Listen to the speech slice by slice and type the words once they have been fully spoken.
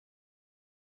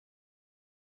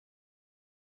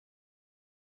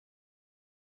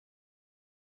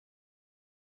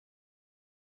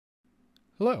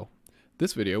Hello!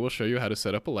 This video will show you how to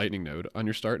set up a Lightning node on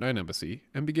your Start9 Embassy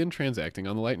and begin transacting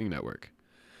on the Lightning network.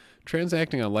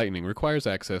 Transacting on Lightning requires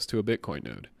access to a Bitcoin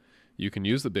node. You can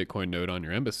use the Bitcoin node on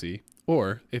your Embassy,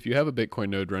 or if you have a Bitcoin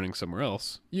node running somewhere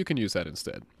else, you can use that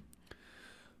instead.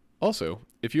 Also,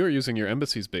 if you are using your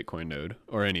Embassy's Bitcoin node,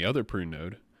 or any other prune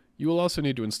node, you will also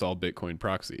need to install Bitcoin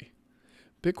Proxy.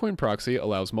 Bitcoin Proxy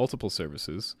allows multiple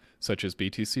services, such as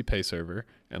BTC Pay Server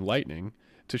and Lightning,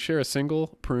 to share a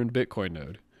single pruned Bitcoin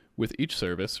node, with each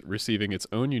service receiving its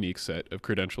own unique set of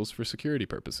credentials for security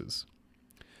purposes.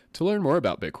 To learn more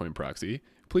about Bitcoin Proxy,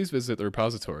 please visit the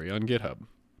repository on GitHub.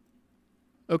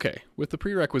 Okay, with the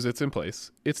prerequisites in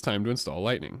place, it's time to install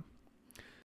Lightning.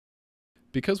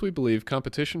 Because we believe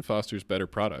competition fosters better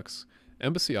products,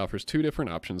 Embassy offers two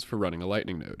different options for running a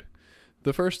Lightning node.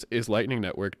 The first is Lightning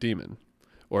Network Daemon,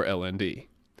 or LND,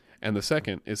 and the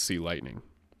second is C Lightning.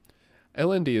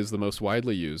 LND is the most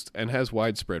widely used and has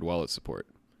widespread wallet support.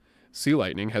 C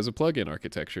Lightning has a plugin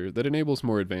architecture that enables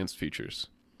more advanced features.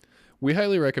 We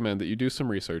highly recommend that you do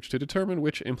some research to determine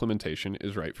which implementation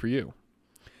is right for you.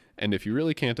 And if you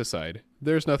really can't decide,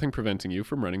 there's nothing preventing you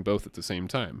from running both at the same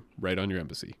time, right on your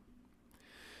Embassy.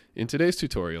 In today's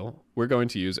tutorial, we're going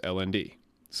to use LND,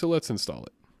 so let's install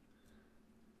it.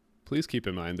 Please keep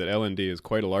in mind that LND is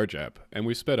quite a large app, and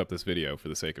we've sped up this video for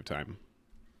the sake of time.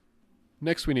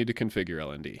 Next, we need to configure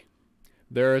LND.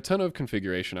 There are a ton of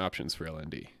configuration options for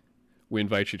LND. We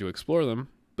invite you to explore them,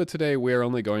 but today we are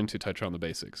only going to touch on the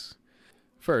basics.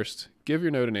 First, give your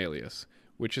node an alias,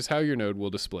 which is how your node will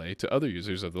display to other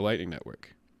users of the Lightning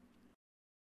Network.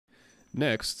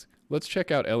 Next, let's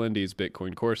check out LND's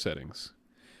Bitcoin Core settings.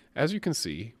 As you can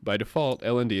see, by default,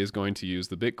 LND is going to use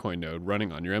the Bitcoin node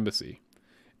running on your Embassy.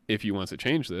 If you want to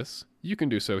change this, you can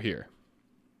do so here.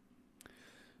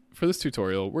 For this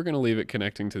tutorial, we're going to leave it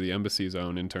connecting to the Embassy's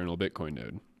own internal Bitcoin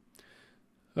node.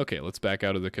 Okay, let's back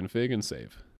out of the config and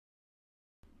save.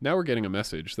 Now we're getting a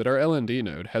message that our LND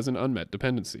node has an unmet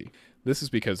dependency. This is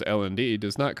because LND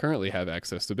does not currently have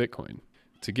access to Bitcoin.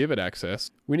 To give it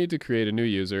access, we need to create a new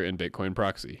user in Bitcoin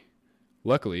Proxy.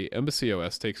 Luckily, Embassy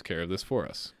OS takes care of this for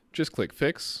us. Just click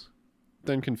Fix,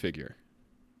 then Configure.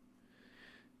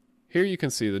 Here you can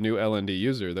see the new LND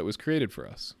user that was created for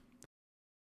us.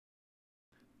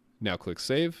 Now click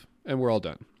Save, and we're all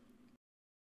done.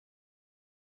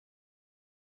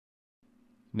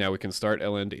 Now we can start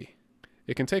LND.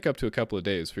 It can take up to a couple of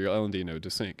days for your LND node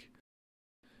to sync.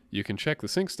 You can check the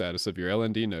sync status of your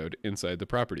LND node inside the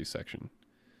Properties section.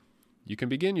 You can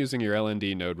begin using your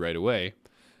LND node right away.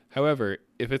 However,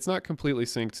 if it's not completely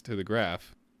synced to the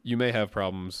graph, you may have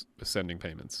problems with sending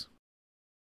payments.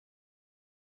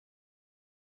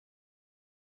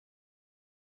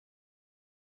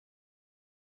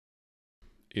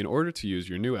 In order to use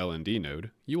your new LND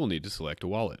node, you will need to select a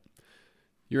wallet.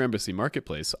 Your Embassy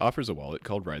Marketplace offers a wallet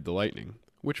called Ride the Lightning,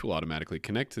 which will automatically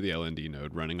connect to the LND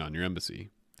node running on your Embassy.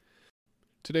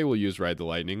 Today we'll use Ride the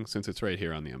Lightning since it's right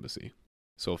here on the Embassy.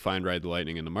 So we'll find Ride the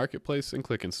Lightning in the Marketplace and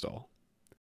click Install.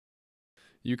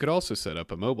 You could also set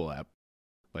up a mobile app,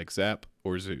 like Zap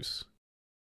or Zeus.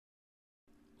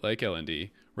 Like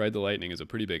LND, Ride the Lightning is a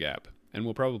pretty big app, and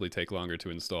will probably take longer to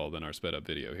install than our sped up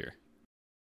video here.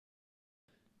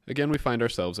 Again, we find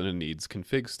ourselves in a needs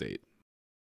config state.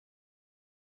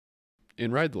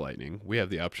 In Ride the Lightning, we have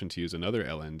the option to use another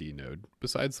LND node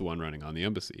besides the one running on the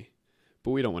Embassy,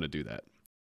 but we don't want to do that.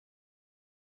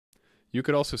 You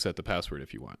could also set the password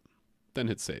if you want, then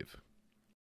hit Save.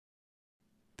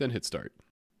 Then hit Start.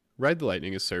 Ride the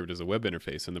Lightning is served as a web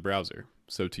interface in the browser,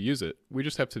 so to use it, we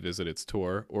just have to visit its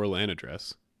Tor or LAN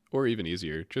address, or even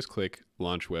easier, just click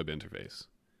Launch Web Interface.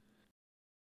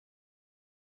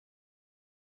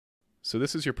 So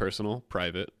this is your personal,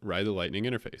 private, Ride the Lightning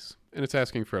interface, and it's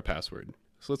asking for a password.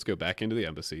 So let's go back into the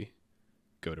Embassy,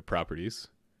 go to Properties,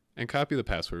 and copy the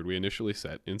password we initially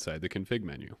set inside the config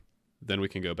menu. Then we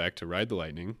can go back to Ride the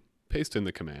Lightning, paste in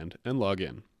the command, and log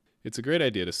in. It's a great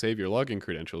idea to save your login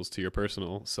credentials to your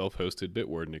personal, self-hosted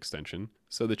Bitwarden extension,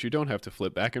 so that you don't have to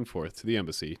flip back and forth to the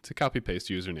Embassy to copy-paste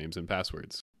usernames and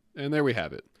passwords. And there we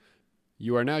have it.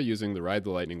 You are now using the Ride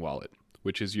the Lightning wallet,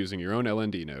 which is using your own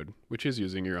LND node, which is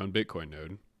using your own Bitcoin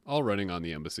node, all running on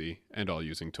the Embassy, and all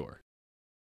using Tor.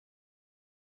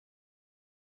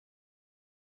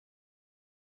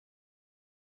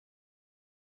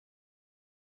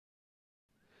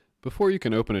 Before you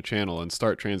can open a channel and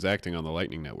start transacting on the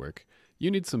Lightning Network,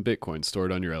 you need some Bitcoin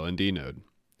stored on your LND node.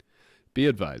 Be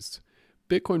advised,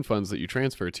 Bitcoin funds that you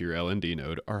transfer to your LND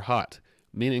node are hot,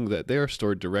 meaning that they are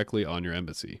stored directly on your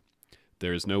Embassy.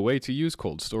 There is no way to use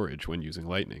cold storage when using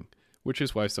Lightning, which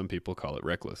is why some people call it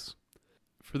reckless.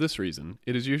 For this reason,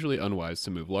 it is usually unwise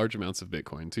to move large amounts of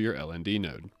Bitcoin to your LND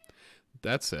node.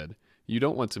 That said, you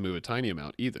don't want to move a tiny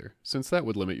amount either, since that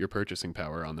would limit your purchasing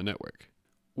power on the network.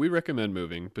 We recommend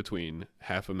moving between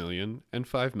 500,000 and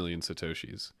 5 million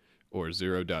Satoshis, or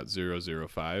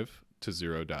 0.005 to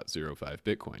 0.05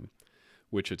 Bitcoin,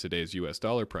 which at today's US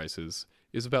dollar prices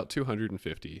is about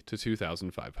 $250 to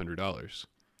 $2,500.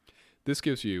 This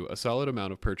gives you a solid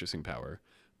amount of purchasing power,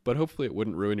 but hopefully it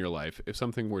wouldn't ruin your life if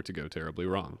something were to go terribly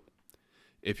wrong.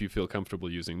 If you feel comfortable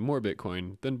using more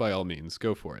Bitcoin, then by all means,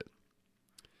 go for it.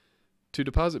 To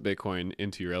deposit Bitcoin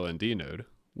into your LND node,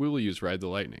 we will use Ride the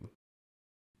Lightning.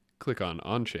 Click on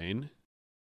On-Chain,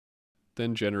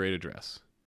 then Generate Address.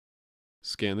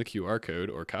 Scan the QR code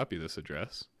or copy this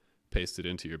address, paste it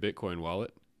into your Bitcoin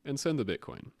wallet, and send the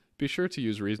Bitcoin. Be sure to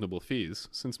use reasonable fees,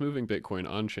 since moving Bitcoin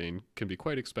on-chain can be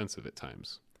quite expensive at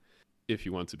times. If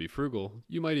you want to be frugal,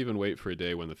 you might even wait for a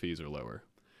day when the fees are lower.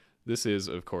 This is,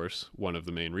 of course, one of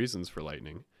the main reasons for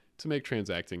Lightning, to make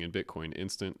transacting in Bitcoin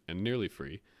instant and nearly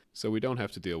free, so we don't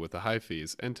have to deal with the high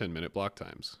fees and 10-minute block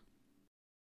times.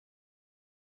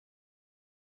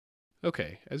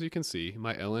 Okay, as you can see,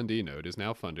 my LND node is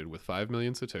now funded with 5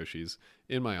 million Satoshis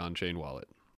in my on-chain wallet.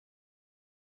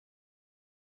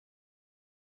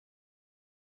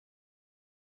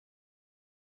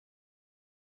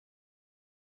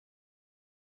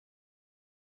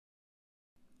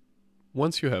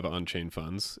 Once you have on-chain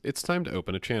funds, it's time to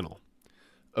open a channel.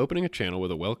 Opening a channel with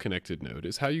a well-connected node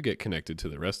is how you get connected to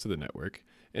the rest of the network,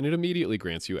 and it immediately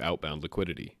grants you outbound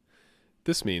liquidity.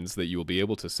 This means that you will be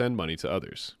able to send money to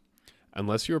others.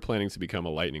 Unless you are planning to become a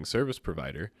Lightning service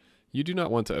provider, you do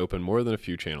not want to open more than a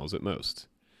few channels at most.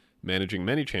 Managing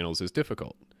many channels is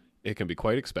difficult. It can be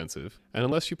quite expensive, and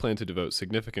unless you plan to devote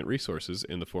significant resources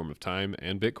in the form of time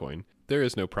and Bitcoin, there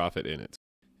is no profit in it.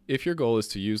 If your goal is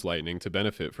to use Lightning to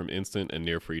benefit from instant and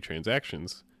near-free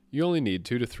transactions, you only need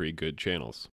 2 to 3 good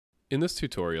channels. In this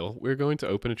tutorial, we're going to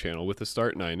open a channel with the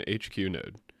Start9 HQ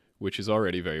node, which is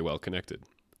already very well connected.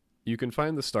 You can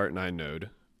find the Start9 node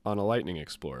on a Lightning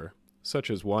Explorer, such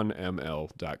as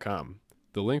 1ml.com,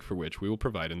 the link for which we will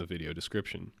provide in the video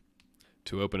description.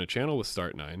 To open a channel with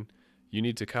Start9, you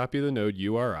need to copy the node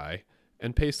URI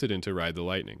and paste it into Ride the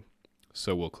Lightning.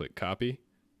 So we'll click Copy,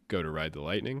 go to Ride the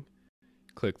Lightning,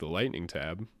 click the Lightning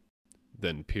tab,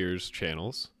 then Peers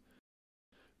Channels,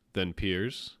 then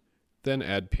Peers, then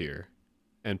Add Peer,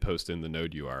 and post in the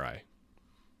node URI.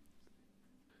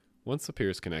 Once the peer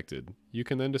is connected, you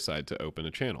can then decide to open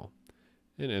a channel,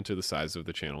 and enter the size of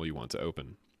the channel you want to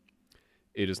open.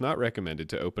 It is not recommended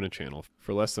to open a channel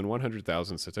for less than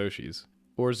 100,000 Satoshis,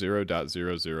 or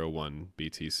 0.001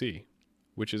 BTC,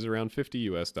 which is around $50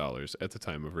 US at the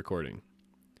time of recording.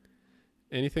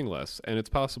 Anything less, and it's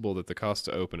possible that the cost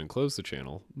to open and close the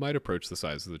channel might approach the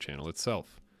size of the channel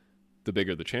itself. The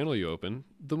bigger the channel you open,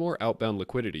 the more outbound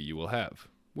liquidity you will have,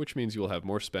 which means you will have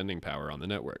more spending power on the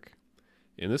network.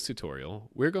 In this tutorial,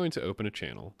 we're going to open a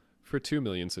channel for 2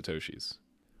 million Satoshis.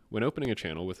 When opening a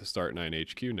channel with a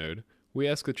Start9 HQ node, we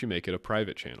ask that you make it a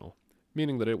private channel,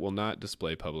 meaning that it will not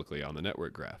display publicly on the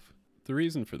network graph. The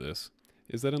reason for this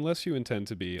is that unless you intend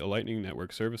to be a Lightning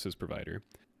Network services provider,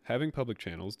 having public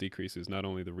channels decreases not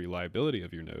only the reliability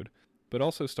of your node, but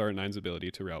also Start9's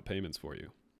ability to route payments for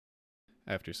you.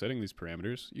 After setting these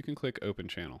parameters, you can click Open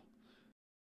Channel.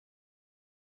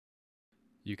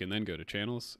 You can then go to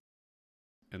Channels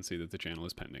and see that the channel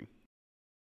is pending.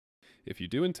 If you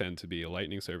do intend to be a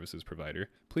Lightning services provider,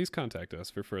 please contact us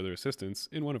for further assistance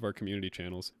in one of our community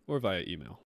channels or via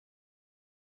email.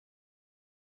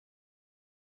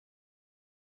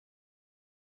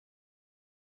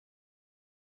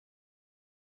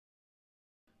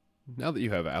 Now that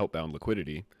you have outbound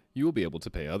liquidity, you will be able to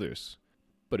pay others.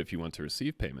 But if you want to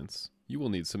receive payments, you will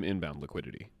need some inbound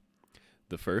liquidity.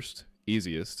 The first,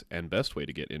 easiest, and best way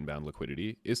to get inbound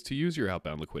liquidity is to use your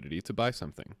outbound liquidity to buy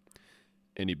something.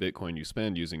 Any Bitcoin you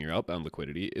spend using your outbound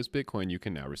liquidity is Bitcoin you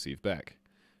can now receive back.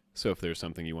 So if there's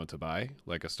something you want to buy,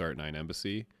 like a Start9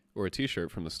 Embassy or a t-shirt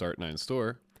from the Start9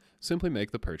 store, simply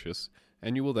make the purchase,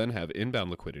 and you will then have inbound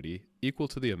liquidity equal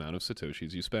to the amount of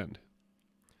Satoshis you spend.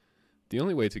 The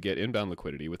only way to get inbound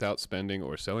liquidity without spending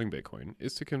or selling Bitcoin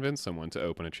is to convince someone to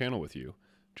open a channel with you,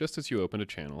 just as you open a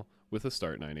channel with a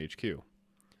Start9 HQ.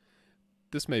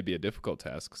 This may be a difficult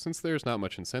task since there is not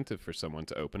much incentive for someone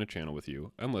to open a channel with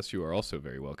you unless you are also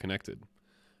very well connected.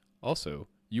 Also,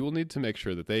 you will need to make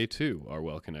sure that they too are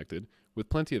well connected with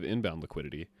plenty of inbound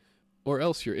liquidity, or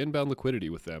else your inbound liquidity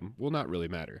with them will not really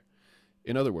matter.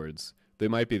 In other words, they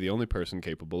might be the only person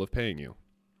capable of paying you.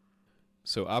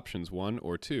 So options 1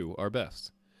 or 2 are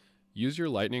best. Use your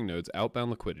Lightning node's outbound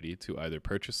liquidity to either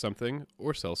purchase something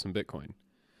or sell some Bitcoin.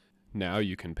 Now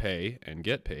you can pay and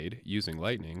get paid using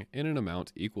Lightning in an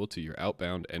amount equal to your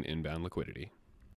outbound and inbound liquidity.